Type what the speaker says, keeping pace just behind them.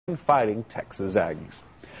fighting Texas Aggies.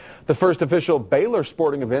 The first official Baylor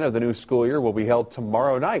sporting event of the new school year will be held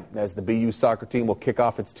tomorrow night as the BU soccer team will kick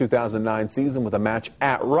off its 2009 season with a match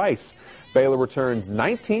at Rice. Baylor returns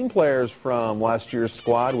 19 players from last year's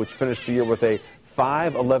squad, which finished the year with a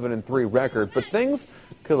 5-11-3 record, but things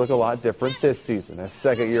could look a lot different this season as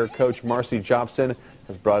second-year coach Marcy Jobson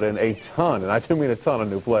has brought in a ton, and I do mean a ton, of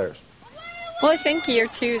new players. Well, I think year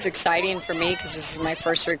 2 is exciting for me because this is my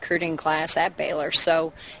first recruiting class at Baylor.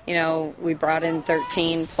 So, we brought in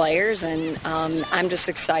 13 players, and I'm just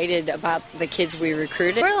excited about the kids we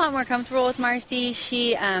recruited. We're a lot more comfortable with Marcy.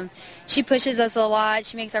 She pushes us a lot.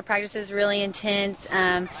 She makes our practices really intense.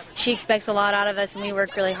 She expects a lot out of us, and we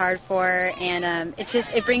work really hard for her. And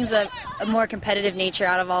it brings a more competitive nature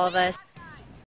out of all of us.